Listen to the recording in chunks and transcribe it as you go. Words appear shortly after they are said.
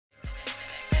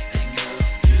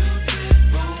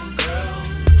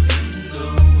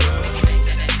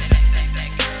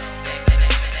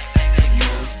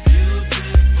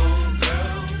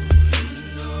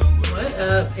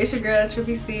It's your girl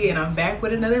Trippy C, and I'm back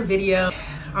with another video.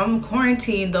 I'm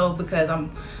quarantined though because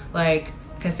I'm like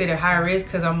considered high risk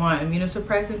because I'm on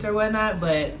immunosuppressants or whatnot,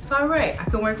 but it's all right. I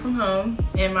can work from home,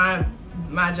 and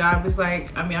my job is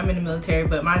like, I mean, I'm in the military,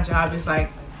 but my job is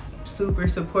like super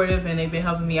supportive, and they've been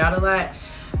helping me out a lot.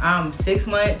 I'm 6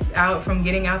 months out from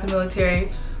getting out the military,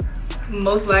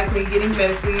 most likely getting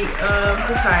medically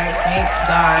retired, thank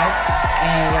God,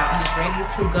 and yeah, I'm just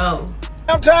ready to go.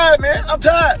 I'm tired, man. I'm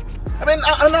tired. I mean,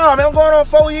 I know, man. I'm going on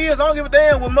 4 years. I don't give a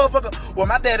damn what motherfucker. Well,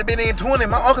 my daddy been in 20.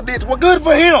 My uncle did. Well, good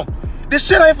for him. This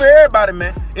shit ain't for everybody,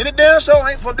 man. Any damn show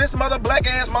ain't for this black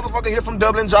ass motherfucker here from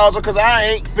Dublin, Georgia, because I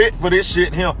ain't fit for this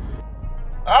shit here.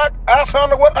 I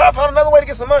found another way to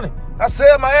get some money. I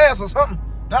sell my ass or something.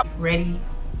 Ready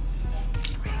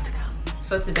to go.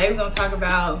 So today we're gonna talk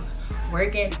about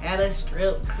working at a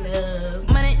strip club.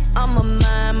 Money on my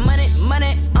mind,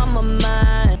 money on my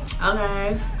mind.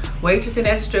 Okay, waitressing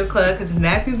at a strip club, because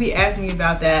mad people be asking me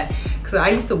about that. Cause I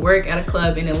used to work at a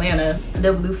club in Atlanta,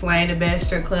 the Blue Flame, the best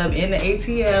strip club in the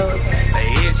ATL.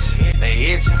 They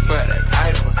itch for the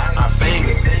title. Our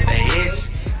fingers, they itch.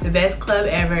 The best club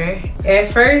ever.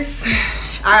 At first,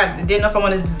 I didn't know if I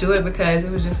wanted to do it because it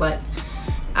was just like,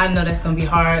 I know that's gonna be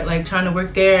hard, like trying to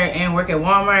work there and work at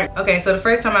Walmart. Okay, so the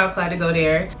first time I applied to go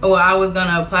there, well, I was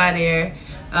gonna apply there.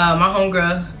 My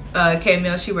homegirl,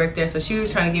 K-Mill, she worked there, so she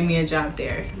was trying to give me a job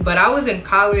there. But I was in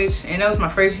college, and that was my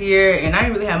first year, and I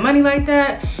didn't really have money like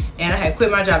that. And I had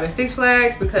quit my job at Six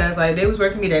Flags because like they was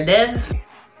working me to death.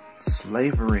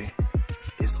 Slavery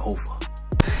is over.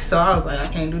 So I was like, I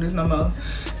can't do this no more.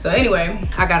 So anyway,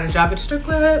 I got a job at the strip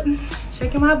club,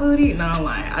 shaking my booty. No, I'm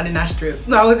lying, I did not strip.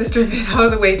 I wasn't stripping, I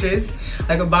was a waitress,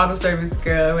 like a bottle service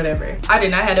girl or whatever. I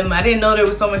did not have them, I didn't know there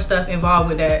was so much stuff involved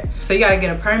with that. So you gotta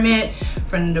get a permit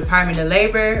from the Department of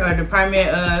Labor or Department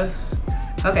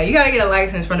of, okay, you gotta get a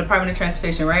license from the Department of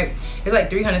Transportation, right? It's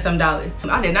like $300 some.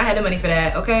 I did not have the money for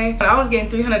that, okay? I was getting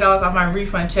 $300 off my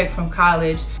refund check from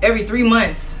college every 3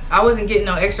 months. I wasn't getting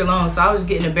no extra loans, so I was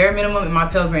getting the bare minimum in my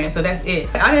Pell Grant, so that's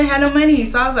it. I didn't have no money,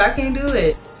 so I was like, I can't do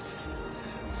it.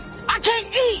 I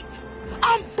can't eat!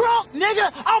 I'm broke,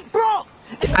 nigga! I'm broke!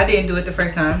 I didn't do it the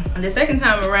first time. The second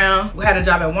time around, we had a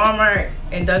job at Walmart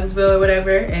in Douglasville or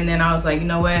whatever, and then I was like, you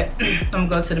know what? I'm gonna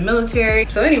go to the military.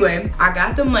 So anyway, I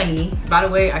got the money. By the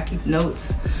way, I keep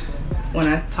notes when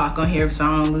I talk on here so I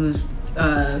don't lose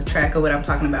track of what I'm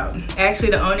talking about.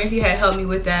 Actually, the owner, he had helped me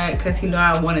with that because he knew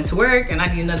I wanted to work and I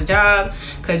needed another job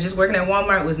because just working at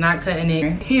Walmart was not cutting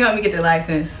it. He helped me get the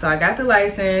license. So I got the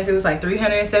license. It was like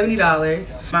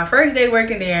 $370. My first day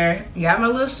working there, got my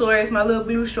little shorts, my little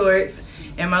blue shorts,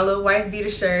 and my little white beater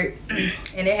shirt,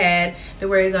 and it had the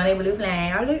words on it, Blue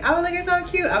Flame. I was looking so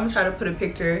cute. I'm gonna try to put a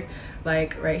picture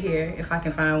like right here if I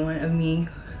can find one of me.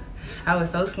 I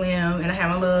was so slim, and I had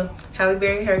my little Halle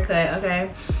Berry haircut, okay?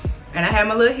 And I had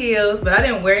my little heels, but I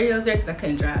didn't wear heels there because I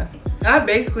couldn't drive. I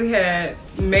basically had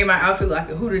made my outfit look like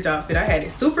a Hooters outfit. I had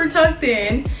it super tucked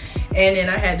in, and then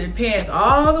I had the pants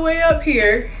all the way up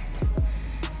here,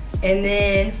 and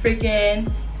then freaking,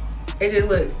 it just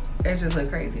looked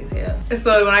crazy as hell. And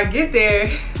so when I get there,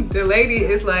 the lady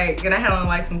is like, and I had on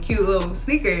like some cute little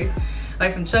sneakers,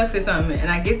 like some Chucks or something,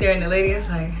 and I get there and the lady is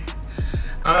like,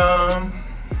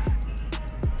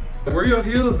 where your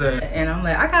heels at? And I'm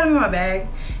like, I got them in my bag.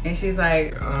 And she's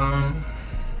like,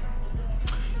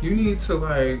 you need to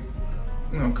like,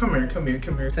 no, come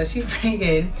here. So she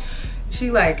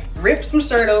like ripped my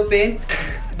shirt open.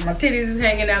 My titties is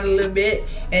hanging out a little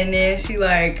bit. And then she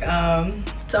like,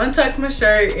 untucks my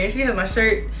shirt, and she has my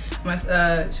shirt,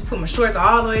 she put my shorts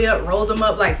all the way up, rolled them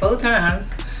up like 4 times.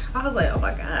 I was like, oh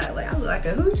my God, like I look like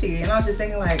a hoochie. And I was just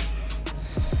thinking like,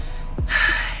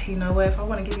 you know what, if I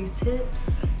want to get these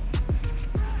tips,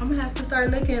 I'm gonna have to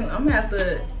start looking, I'm gonna have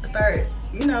to start,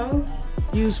 you know.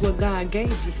 Use what God gave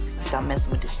you. Stop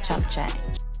messing with this chump change.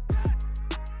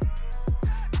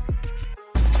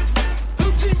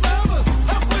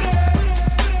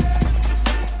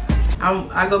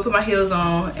 I go put my heels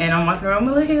on, and I'm walking around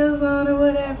with my little heels on or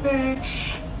whatever.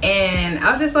 And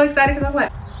I was just so excited because I'm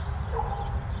like,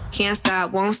 can't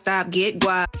stop, won't stop, get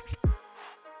guap.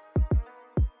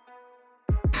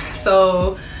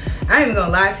 So I ain't even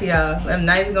gonna lie to y'all. I'm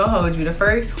not even gonna hold you. The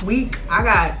first week I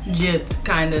got gypped,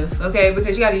 kind of, okay?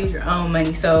 Because you gotta use your own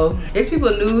money. So if people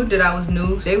knew that I was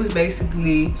new, they was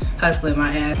basically hustling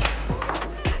my ass.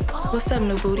 What's up,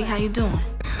 new booty? How you doing?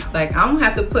 Like, I'm gonna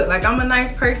have to put, like, I'm a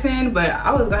nice person, but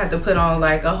I was gonna have to put on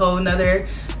like a whole nother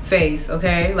face,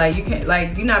 okay? Like, you can't,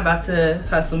 like, you're not about to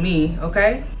hustle me,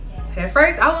 okay? At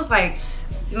first I was like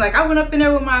I went up in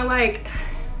there with my like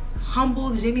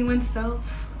humble, genuine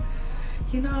self.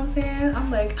 You know what I'm saying? I'm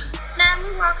like, now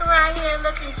we walk around here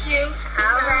looking cute.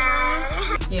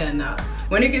 Alright. yeah, nah.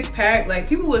 When it gets packed, like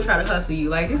people will try to hustle you.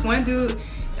 Like this one dude,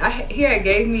 he had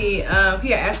gave me, he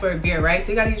had asked for a beer, right?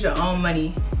 So you gotta use your own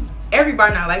money. Every bar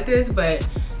not like this, but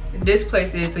this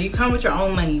place is. So you come with your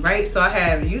own money, right? So I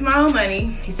had used my own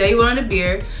money. He said he wanted a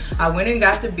beer. I went and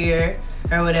got the beer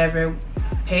or whatever,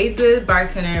 paid the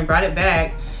bartender and brought it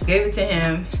back, gave it to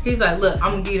him. He's like, look,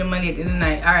 I'm gonna give you the money at the end of the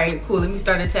night. All right, cool, let me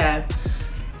start a tab.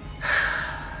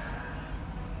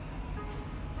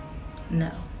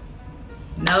 No.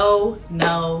 No,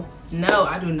 no, no,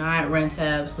 I do not run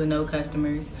tabs with no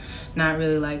customers. Not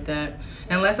really like that.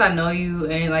 Unless I know you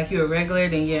and like you're a regular,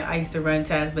 then yeah, I used to run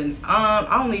tabs. But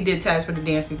I only did tabs for the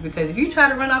dancers because if you try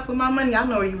to run off with my money, I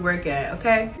know where you work at,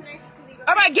 okay?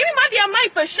 All right, give me my damn money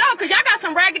for sure, because y'all got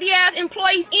some raggedy ass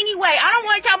employees anyway. I don't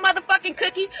want y'all motherfucking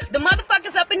cookies. The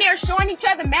motherfuckers up in there showing each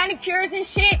other manicures and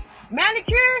shit.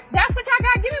 Manicures? That's what y'all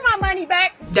got. Give me my money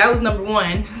back. That was number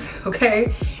one,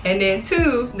 okay? And then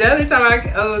two, the other time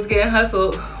I was getting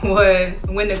hustled was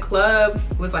when the club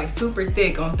was like super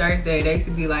thick on Thursday. They used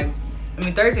to be like, I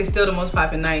mean, Thursday's still the most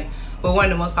popping night. Well,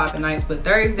 one of the most popping nights, but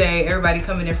Thursday, everybody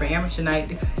coming in for amateur night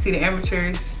to see the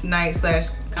amateurs night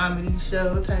 / comedy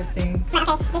show type thing. Okay,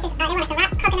 this is, they want some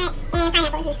rock, coconut, and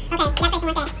pineapple juice. Okay, that person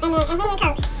wants that. And then a Henny and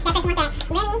Coke. That person wants that.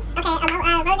 Remy, okay, a mini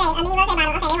rose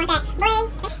bottle. Okay, they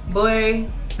want that. Boy,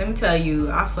 let me tell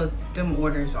you, I fucked them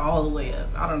orders all the way up.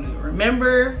 I don't even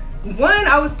remember. One,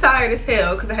 I was tired as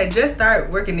hell because I had just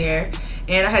started working there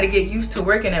and I had to get used to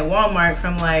working at Walmart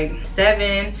from like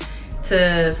 7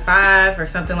 to 5 or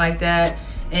something like that.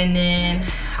 And then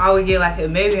I would get like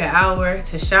maybe an hour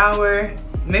to shower,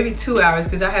 maybe 2 hours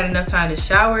because I had enough time to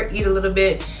shower, eat a little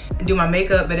bit, and do my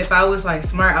makeup. But if I was like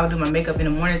smart, I would do my makeup in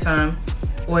the morning time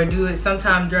or do it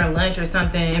sometime during lunch or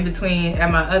something in between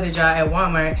at my other job at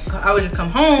Walmart. I would just come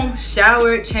home,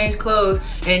 shower, change clothes,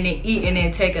 and then eat and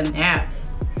then take a nap.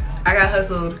 I got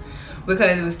hustled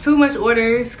because it was too much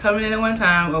orders coming in at one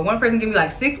time, or one person give me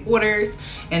like 6 orders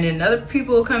and then other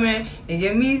people come in and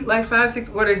give me like 5, 6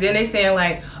 orders. Then they saying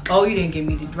like, oh, you didn't give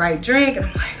me the right drink. And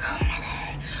I'm like, oh my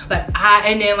God. Like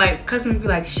and then like customers be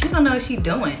like, she don't know what she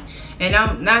doing. And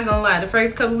I'm not gonna lie, the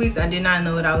first couple weeks I did not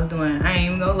know what I was doing. I ain't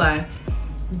even gonna lie.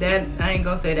 That I ain't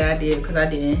gonna say that I did because I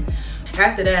didn't.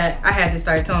 After that, I had to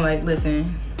start telling like,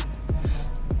 listen,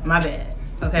 my bad,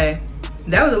 okay?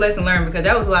 That was a lesson learned because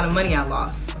that was a lot of money I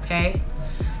lost, okay?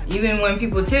 Even when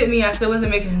people tipped me, I still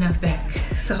wasn't making enough back.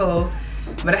 So,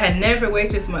 but I had never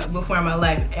waitressed before in my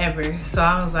life ever. So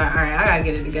I was like, all right, I gotta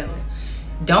get it together.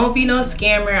 Don't be no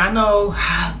scammer. I know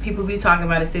people be talking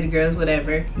about it, city girls,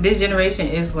 whatever. This generation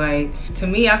is like, to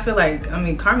me, I feel like, I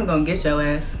mean, karma gonna get your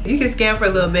ass. You can scam for a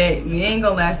little bit, you ain't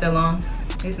gonna last that long.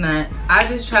 It's not. I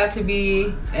just tried to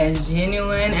be as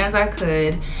genuine as I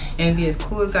could and be as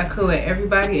cool as I could with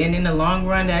everybody, and in the long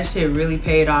run, that shit really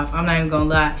paid off. I'm not even gonna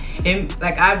lie. And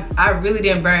like I really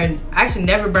didn't burn, I actually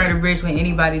never burned a bridge with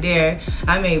anybody there.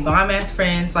 I made bomb ass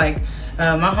friends. Like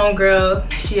my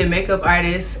homegirl, she a makeup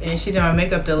artist and she did my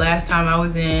makeup the last time I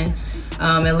was in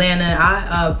Atlanta.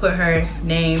 I put her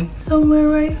name somewhere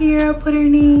right here. I put her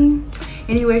name.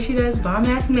 Anyway, she does bomb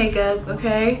ass makeup,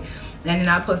 okay? And then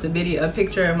I post a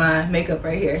picture of my makeup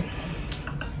right here.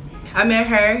 I met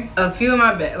her, a few of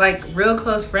my like real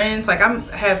close friends. Like I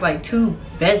have like 2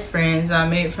 best friends that I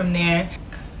made from there.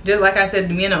 Just like I said,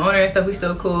 me and the owner and stuff, we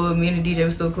still cool. Me and the DJ,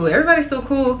 we still cool. Everybody's still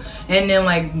cool. And then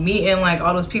like meeting like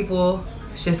all those people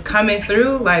just coming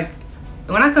through. Like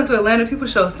when I come to Atlanta, people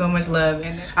show so much love.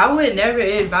 And I would never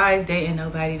advise dating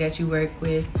nobody that you work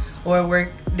with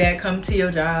or that come to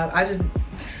your job.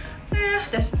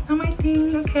 That's just not my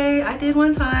thing, okay? I did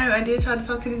one time. I did try to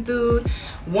talk to this dude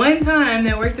one time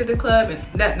that worked at the club, and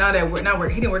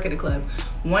he didn't work at the club.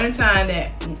 One time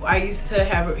that I used to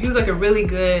have, he was like a really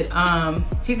good,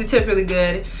 he used to tip really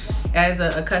good as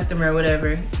a customer or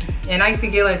whatever. And I used to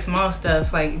get like small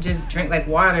stuff, like just drink like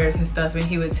waters and stuff, and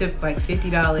he would tip like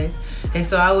 $50. And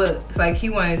so I would, like, he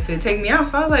wanted to take me out,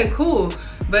 so I was like, cool.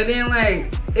 But then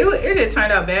like, it just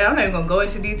turned out bad. I'm not even gonna go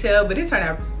into detail, but it turned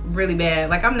out really bad.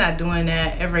 Like I'm not doing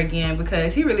that ever again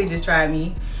because he really just tried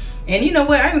me. And you know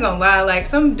what, I ain't gonna lie, like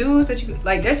some dudes that you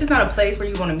like, that's just not a place where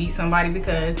you want to meet somebody,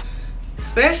 because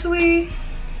especially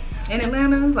in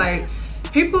Atlanta, like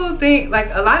people think like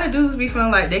a lot of dudes be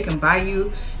feeling like they can buy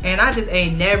you, and I just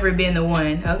ain't never been the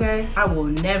one, okay? I will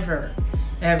never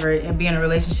ever be in a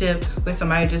relationship with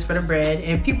somebody just for the bread.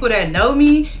 And people that know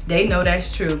me, they know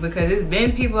that's true, because it's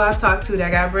been people I've talked to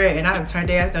that got bread and I've turned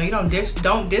their ass down. You don't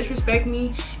disrespect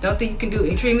me, don't think you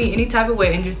can treat me any type of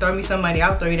way and just throw me some money,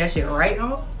 I'll throw you that shit right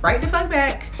the fuck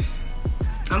back.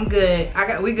 I'm good.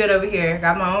 We good over here.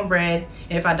 Got my own bread.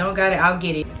 And if I don't got it, I'll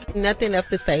get it. Nothing else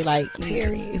to say, like,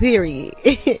 period. Period.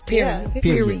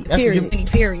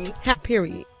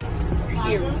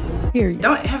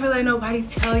 Don't ever let nobody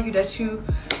tell you that you,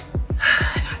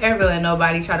 don't ever let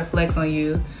nobody try to flex on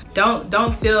you.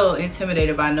 Don't feel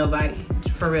intimidated by nobody,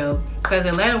 for real. Because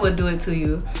Atlanta would do it to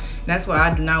you. That's why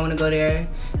I do not want to go there.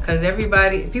 Because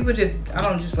people just,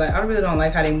 I really don't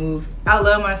like how they move. I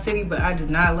love my city, but I do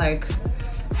not like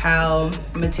how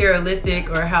materialistic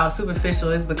or how superficial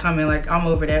it's becoming. Like, I'm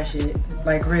over that shit.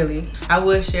 Like, really. I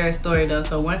would share a story though.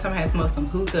 So one time I had smoked some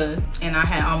hookah and I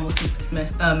had almost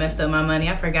messed up my money.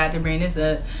 I forgot to bring this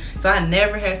up. So I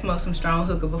never had smoked some strong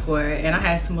hookah before, and I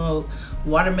had smoked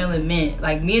watermelon mint.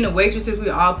 Like, me and the waitresses, we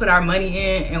all put our money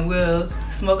in and we'll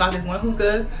smoke off this one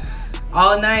hookah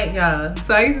all night, y'all.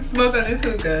 So I used to smoke on this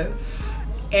hookah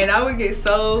and I would get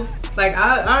so, like,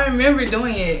 I remember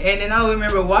doing it, and then I would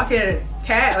remember walking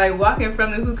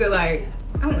from the hookah, like,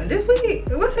 I don't know, this week,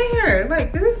 what's in here?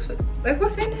 Like,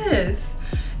 what's in this?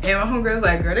 And my homegirl was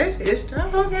like, girl, that shit is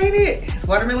strong, ain't it? It's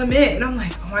watermelon mint. And I'm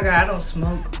like, oh my God, I don't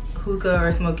smoke hookah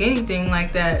or smoke anything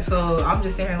like that. So I'm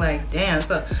just sitting here like, damn.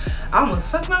 So I almost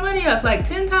fucked my money up like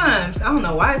 10 times. I don't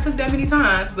know why it took that many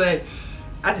times, but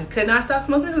I just could not stop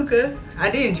smoking hookah. I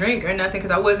didn't drink or nothing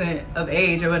because I wasn't of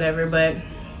age or whatever. But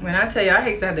when I tell you, I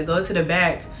used to have to go to the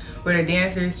back where the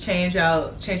dancers change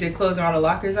their clothes and all the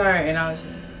lockers are, and I was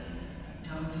just,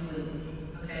 don't do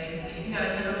it, okay? If you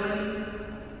gotta handle money,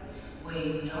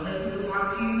 wait, don't let people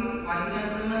talk to you while you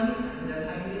handle the money, because that's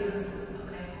how you do this,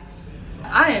 okay?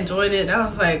 I enjoyed it. That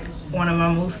was like one of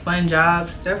my most fun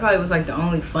jobs. That probably was like the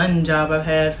only fun job I've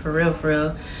had, for real, for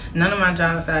real. None of my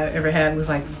jobs I ever had was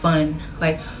like fun.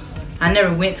 Like, I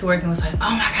never went to work and was like, oh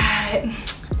my God,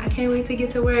 I can't wait to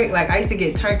get to work. Like, I used to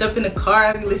get turned up in the car.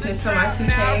 I'd be listening to my 2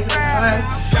 Chainz in the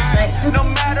car. No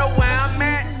matter where I'm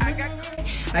at,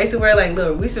 I used to wear like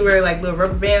we used to wear like little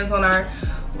rubber bands on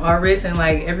our wrists, and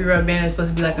like every rubber band is supposed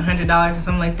to be like $100 or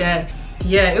something like that.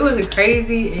 Yeah, it was a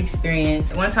crazy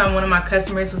experience. One time one of my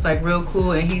customers was like real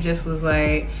cool, and he just was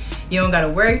like, you don't gotta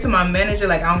work. To my manager,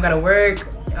 like, I don't gotta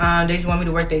work. They just want me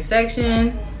to work their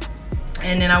section.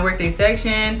 And then I worked their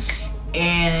section,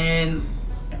 and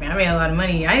I made a lot of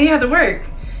money. I didn't have to work.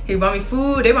 He bought me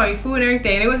food, they bought me food and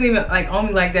everything. It wasn't even like on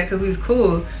me like that because we was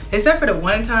cool. Except for the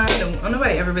one time,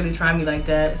 nobody ever really tried me like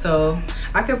that. So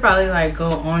I could probably like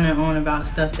go on and on about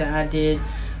stuff that I did,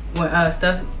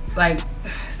 stuff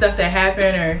that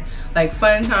happened, or like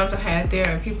fun times I had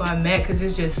there, or people I met, because it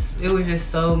was just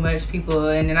so much people.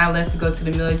 And then I left to go to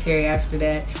the military after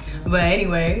that. But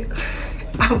anyway,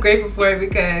 I'm grateful for it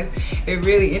because it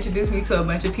really introduced me to a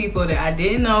bunch of people that I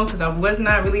didn't know, because I was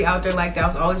not really out there like that. I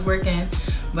was always working,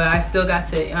 but I still got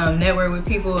to network with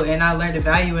people, and I learned the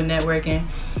value of networking,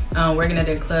 working at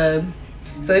their club.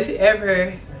 So if you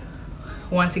ever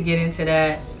want to get into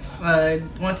that,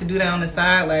 want to do that on the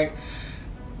side, like,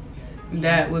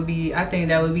 that would be, I think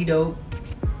that would be dope.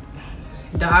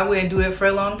 I wouldn't do it for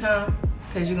a long time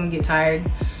because you're gonna get tired,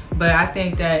 but I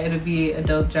think that it'll be a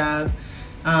dope job.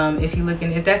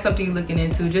 If that's something you're looking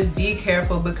into, just be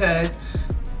careful, because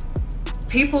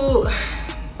people,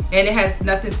 and it has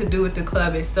nothing to do with the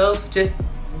club itself, just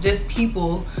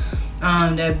people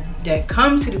that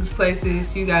come to these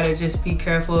places, you gotta just be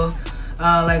careful.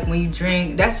 Like when you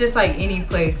drink, that's just like any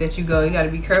place that you go, you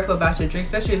gotta be careful about your drink,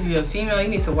 especially if you're a female. You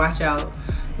need to watch out.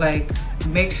 Like,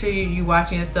 make sure you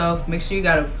watching yourself, make sure you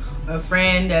got a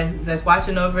friend that's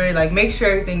watching over it. Like, make sure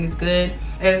everything is good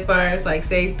as far as like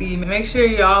safety. Make sure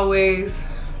you're always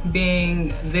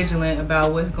being vigilant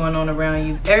about what's going on around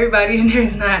you. Everybody in there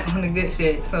is not on the good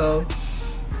shit, so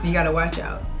you gotta watch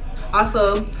out.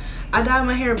 Also, I dyed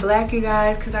my hair black, you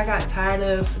guys, because I got tired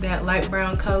of that light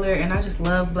brown color, and I just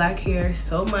love black hair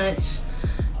so much.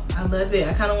 I love it.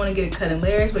 I kind of want to get it cut in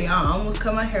layers, but y'all, I almost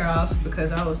cut my hair off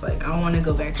because I was like, I want to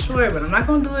go back short, but I'm not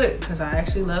gonna do it because I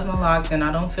actually love my locks, and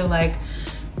I don't feel like,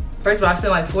 first of all, I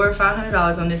spent like $400 or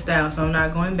 $500 on this style, so I'm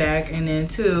not going back. And then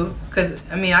 2, because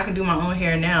I mean, I can do my own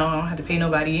hair now, I don't have to pay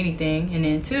nobody anything. And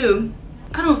then 2,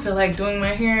 I don't feel like doing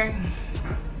my hair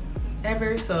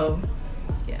ever, so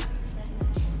yeah.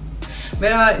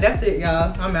 But that's it,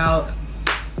 y'all. I'm out.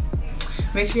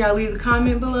 Make sure y'all leave a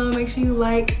comment below. Make sure you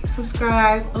like,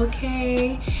 subscribe,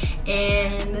 okay?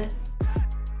 And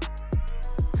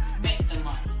make the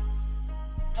money.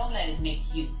 Don't let it make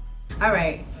you. All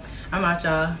right, I'm out,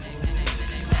 y'all.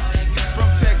 From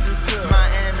Texas to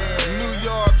Miami, New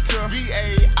York to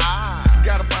VA,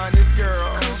 gotta find this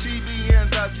girl. Could she be in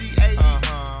the GA?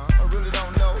 I really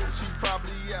don't know. She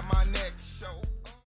probably at my neck.